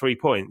didn't get the 3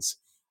 points.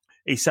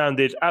 He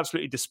sounded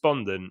absolutely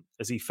despondent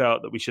as he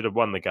felt that we should have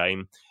won the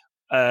game.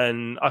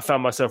 And I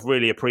found myself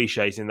really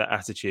appreciating that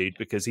attitude,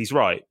 because he's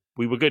right.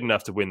 We were good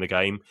enough to win the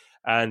game,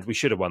 and we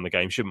should have won the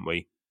game, shouldn't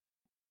we?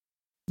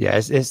 Yeah,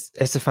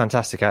 it's a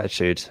fantastic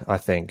attitude, I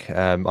think.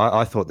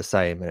 I thought the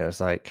same. And it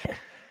was like,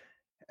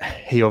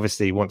 he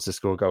obviously wants to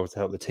score goals to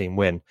help the team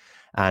win.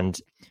 And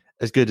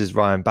as good as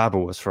Ryan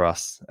Babel was for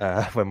us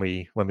when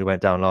we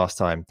went down last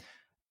time,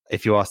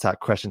 if you asked that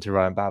question to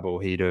Ryan Babel,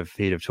 he'd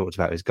have talked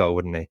about his goal,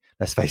 wouldn't he?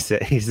 Let's face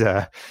it, he's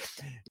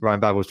Ryan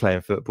Babel's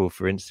playing football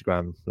for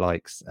Instagram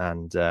likes,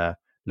 and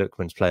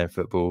Lookman's playing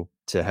football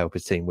to help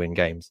his team win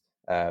games.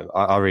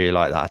 I really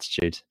like that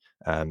attitude.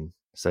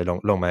 So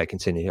long may it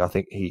continue. I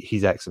think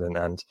he's excellent,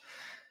 and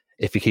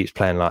if he keeps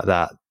playing like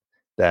that,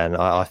 then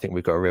I think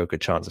we've got a real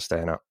good chance of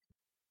staying up.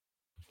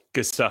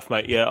 Good stuff,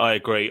 mate. Yeah, I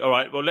agree. All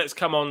right, well, let's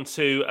come on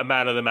to a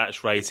man of the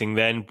match rating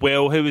then.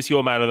 Will, who was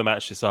your man of the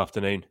match this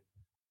afternoon?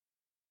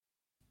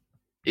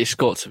 It's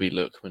got to be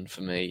Lookman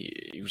for me.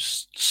 He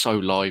was so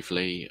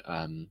lively,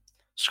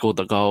 scored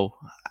the goal,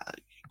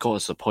 got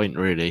us a point,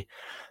 really.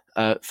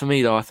 For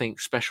me, though, I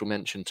think special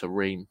mention to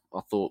Ream.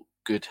 I thought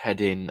good head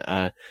in.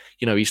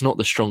 He's not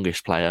the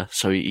strongest player,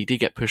 so he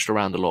did get pushed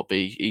around a lot, but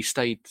he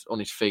stayed on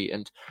his feet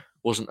and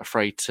wasn't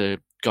afraid to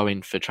go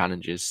in for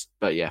challenges.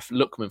 But yeah,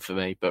 Lookman for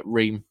me, but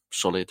Ream,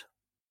 solid.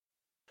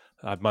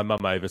 I had my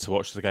mum over to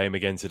watch the game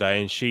again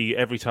today, and she,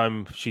 every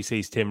time she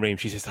sees Tim Ream,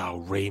 she says, "Oh,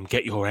 Ream,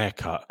 get your hair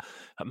cut."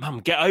 Mum,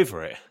 get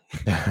over it.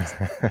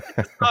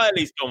 The style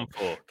he's gone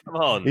for. Come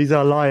on. He's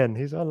our lion.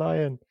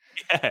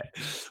 Yeah.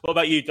 What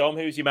about you, Dom?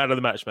 Who's your man of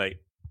the match, mate?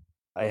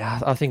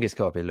 I think it's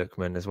got to be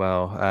Lookman as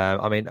well.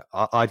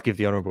 I'd give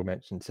the honourable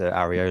mention to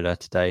Areola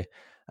today.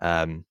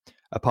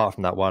 Apart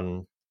from that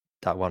one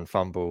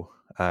fumble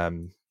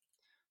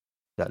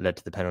that led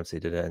to the penalty,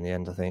 did it in the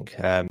end? I think.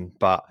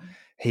 But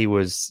he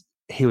was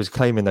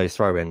claiming those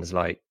throw-ins,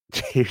 like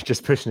he was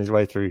just pushing his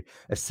way through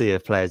a sea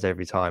of players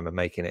every time and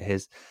making it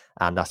his.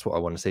 And that's what I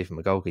want to see from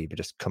a goalkeeper,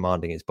 just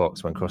commanding his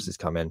box when crosses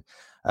come in.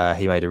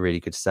 He made a really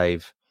good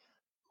save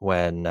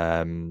when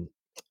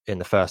in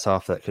the first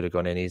half that could have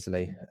gone in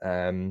easily.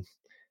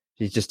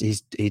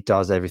 He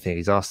does everything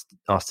he's asked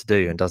to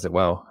do and does it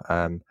well.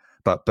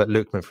 But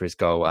Lookman for his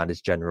goal and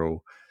his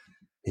general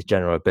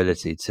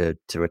ability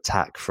to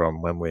attack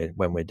from when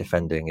we're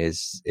defending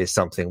is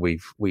something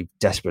we've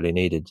desperately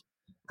needed.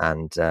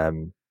 And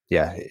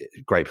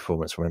great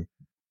performance from him.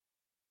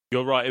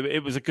 You're right.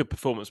 It was a good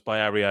performance by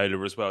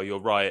Areola as well. You're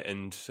right.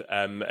 And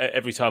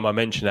every time I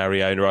mention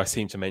Areola, I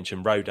seem to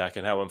mention Rodak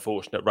and how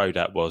unfortunate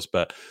Rodak was.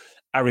 But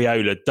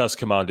Areola does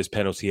command his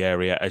penalty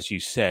area, as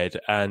you said,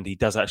 and he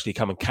does actually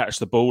come and catch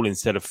the ball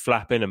instead of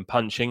flapping and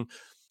punching.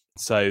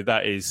 So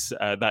that is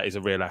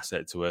a real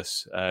asset to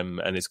us,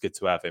 and it's good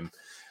to have him.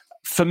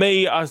 For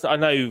me, I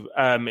know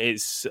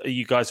it's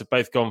you guys have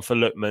both gone for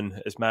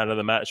Lookman as man of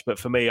the match, but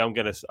for me, I'm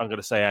gonna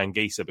say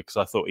Anguissa because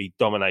I thought he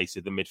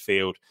dominated the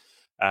midfield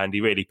and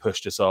he really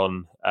pushed us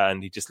on,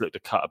 and he just looked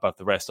a cut above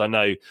the rest. I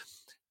know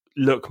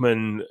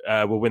Lookman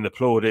will win the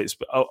plaudits,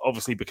 but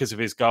obviously because of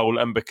his goal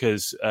and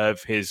because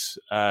of his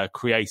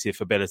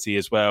creative ability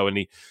as well, and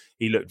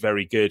he looked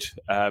very good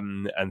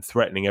and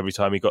threatening every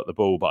time he got the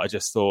ball. But I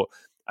just thought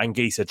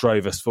Anguissa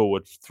drove us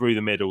forward through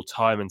the middle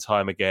time and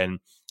time again.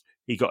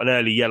 He got an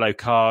early yellow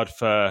card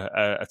for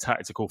a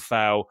tactical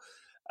foul,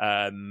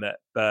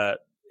 but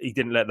he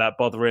didn't let that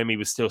bother him. He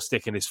was still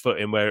sticking his foot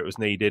in where it was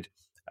needed.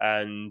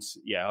 And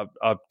yeah,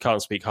 I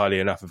can't speak highly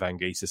enough of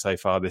Anguissa so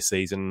far this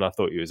season. And I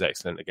thought he was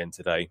excellent again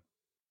today.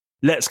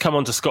 Let's come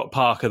on to Scott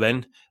Parker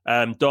then.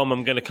 Dom,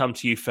 I'm going to come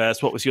to you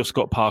first. What was your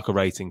Scott Parker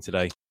rating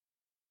today?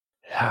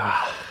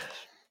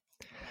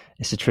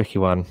 It's a tricky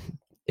one.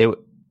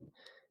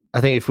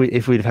 I think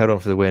if we'd have held on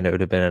for the win, it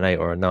would have been an 8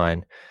 or a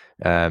 9.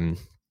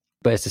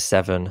 But it's a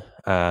 7,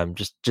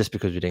 just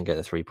because we didn't get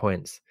the 3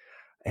 points.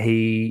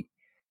 It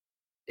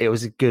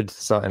was a good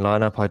starting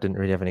lineup. I didn't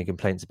really have any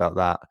complaints about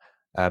that.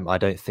 I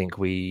don't think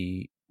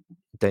we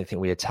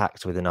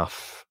attacked with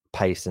enough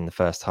pace in the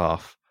first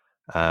half,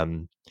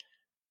 and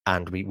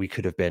we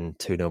could have been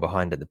 2-0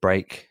 behind at the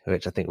break,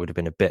 which I think would have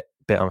been a bit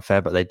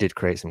unfair. But they did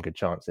create some good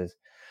chances.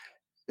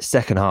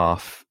 Second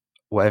half,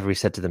 whatever we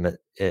said to them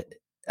at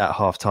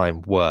half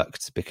time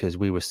worked because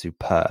we were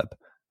superb.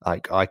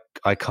 Like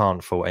I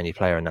can't fault any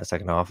player in that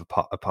second half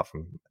apart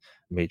from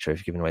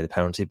Mitrovic giving away the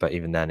penalty, but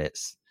even then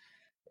it's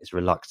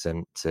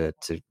reluctant to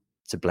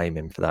blame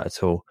him for that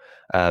at all.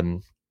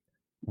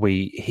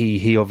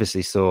 He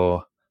obviously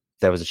saw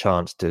there was a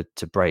chance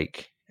to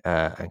break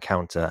and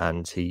counter,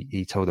 and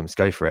he told them to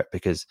go for it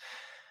because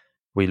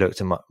we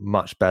looked a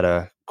much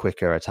better,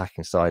 quicker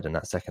attacking side in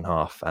that second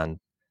half, and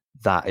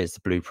that is the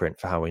blueprint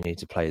for how we need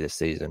to play this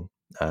season.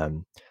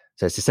 So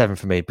it's a 7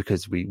 for me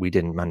because we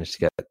didn't manage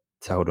to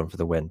hold on for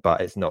the win, but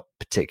it's not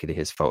particularly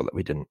his fault that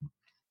we didn't.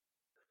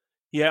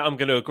 Yeah, I'm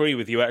going to agree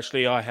with you.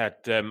 Actually, I had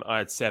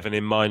 7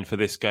 in mind for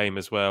this game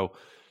as well.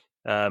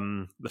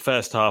 The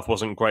first half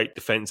wasn't great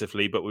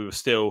defensively, but we were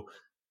still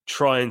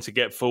trying to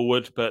get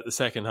forward. But the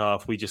second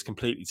half, we just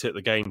completely took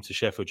the game to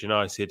Sheffield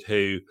United,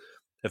 who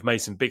have made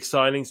some big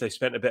signings. They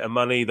spent a bit of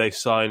money. They've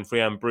signed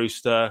Ryan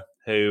Brewster,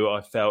 who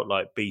I felt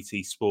like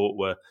BT Sport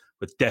were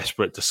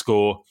desperate to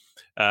score.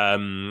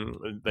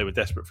 They were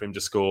desperate for him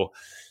to score.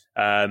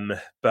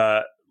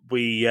 But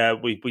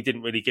we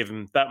didn't really give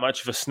him that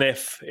much of a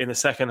sniff in the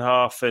second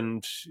half,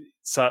 and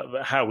so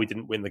how we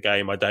didn't win the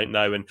game, I don't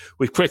know. And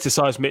we've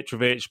criticised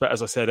Mitrovic, but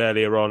as I said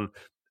earlier on,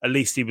 at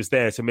least he was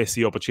there to miss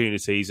the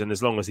opportunities, and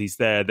as long as he's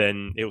there,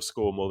 then he'll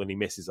score more than he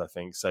misses, I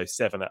think. So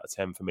 7 out of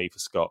 10 for me for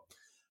Scott.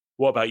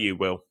 What about you,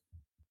 Will?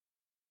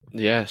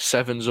 Yeah,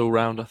 7s all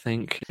round, I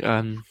think.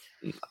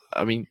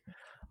 I mean,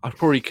 I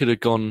probably could have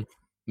gone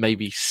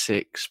maybe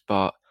 6,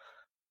 but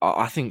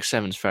I think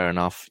 7's fair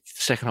enough.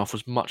 The second half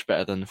was much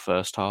better than the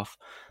first half.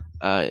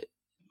 I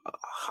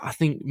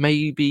think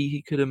maybe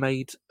he could have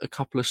made a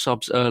couple of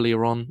subs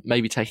earlier on,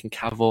 maybe taking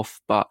Cav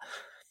off, but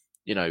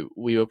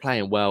we were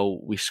playing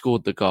well. We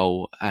scored the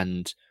goal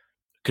and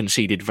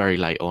conceded very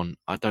late on.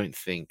 I don't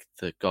think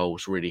the goal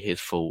was really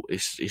his fault.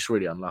 It's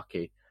really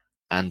unlucky.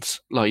 And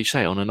like you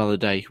say, on another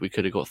day, we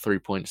could have got 3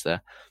 points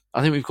there.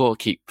 I think we've got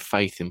to keep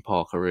faith in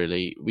Parker,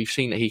 really. We've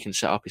seen that he can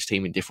set up his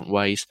team in different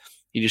ways.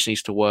 He just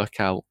needs to work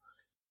out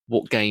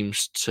what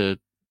games to,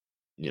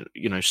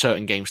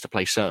 certain games to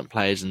play certain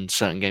players and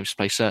certain games to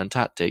play certain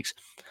tactics.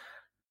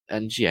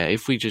 And yeah,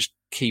 if we just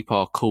keep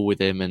our cool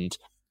with him and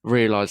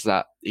realise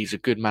that he's a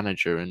good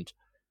manager and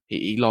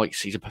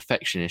he's a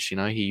perfectionist,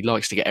 he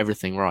likes to get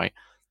everything right.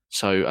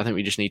 So I think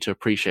we just need to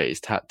appreciate his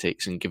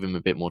tactics and give him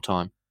a bit more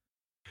time.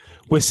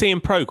 We're seeing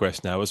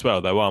progress now as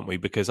well, though, aren't we?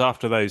 Because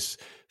after those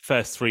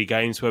first 3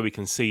 games where we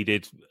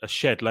conceded a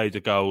shed load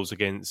of goals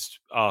against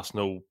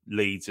Arsenal,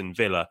 Leeds and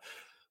Villa,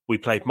 we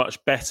played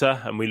much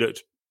better and we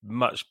looked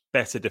much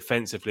better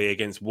defensively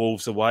against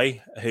Wolves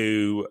away,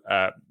 who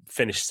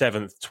finished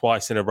 7th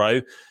twice in a row.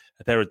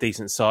 They're a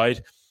decent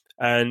side.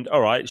 And,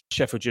 all right,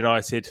 Sheffield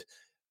United,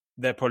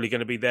 they're probably going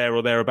to be there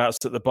or thereabouts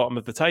at the bottom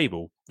of the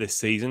table this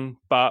season.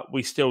 But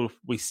we still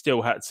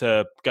had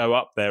to go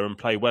up there and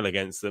play well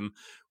against them,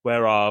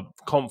 where our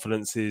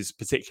confidence is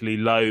particularly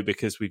low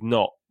because we've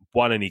not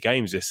won any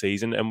games this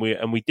season, and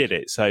we did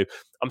it. So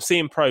I'm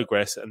seeing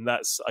progress, and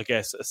that's, I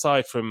guess,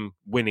 aside from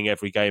winning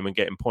every game and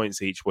getting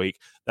points each week,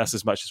 that's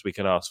as much as we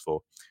can ask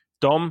for.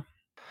 Dom?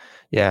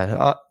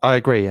 Yeah, I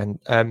agree. And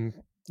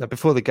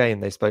before the game,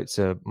 they spoke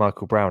to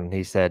Michael Brown, and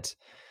he said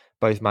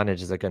both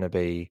managers are going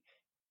to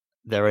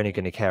they're only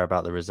going to care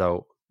about the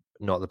result,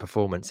 not the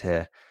performance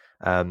here.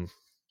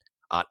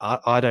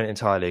 I don't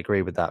entirely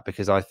agree with that,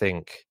 because I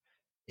think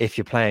if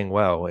you're playing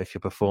well, if you're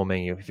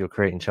performing, if you're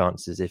creating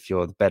chances, if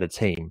you're the better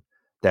team,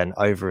 then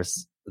over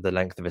the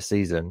length of a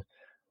season,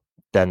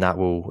 then that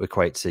will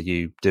equate to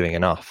you doing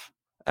enough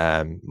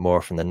more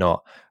often than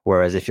not.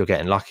 Whereas if you're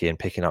getting lucky and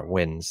picking up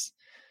wins,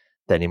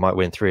 then you might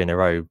win 3 in a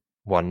row,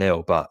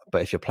 1-0. But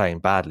if you're playing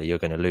badly, you're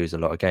going to lose a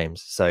lot of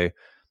games. So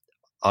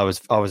I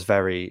was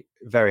very,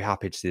 very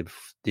happy to see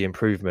the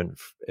improvement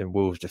in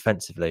Wolves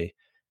defensively,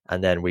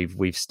 and then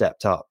we've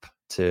stepped up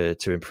to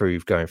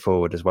improve going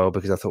forward as well,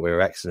 because I thought we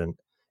were excellent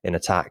in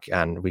attack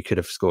and we could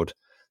have scored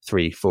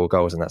 3-4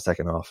 goals in that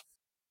second half.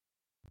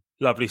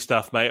 Lovely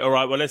stuff, mate. All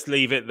right, well, let's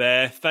leave it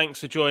there. Thanks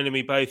for joining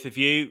me, both of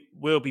you.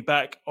 We'll be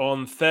back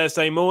on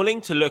Thursday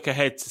morning to look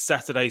ahead to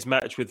Saturday's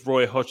match with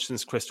Roy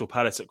Hodgson's Crystal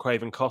Palace at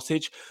Craven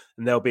Cottage.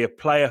 And there'll be a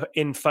player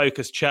in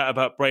focus chat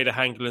about Breda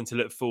Hangeland to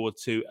look forward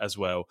to as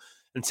well.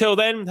 Until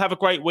then, have a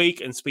great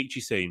week and speak to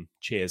you soon.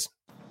 Cheers.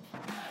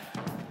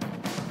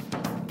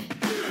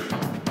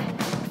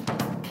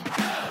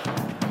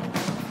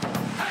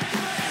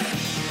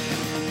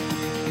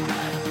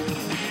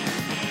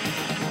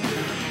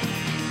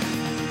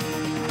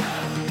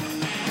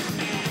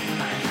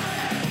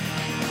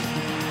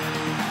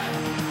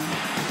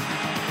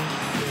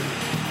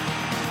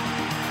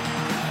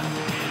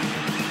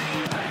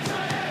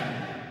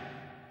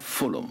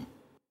 Fulham.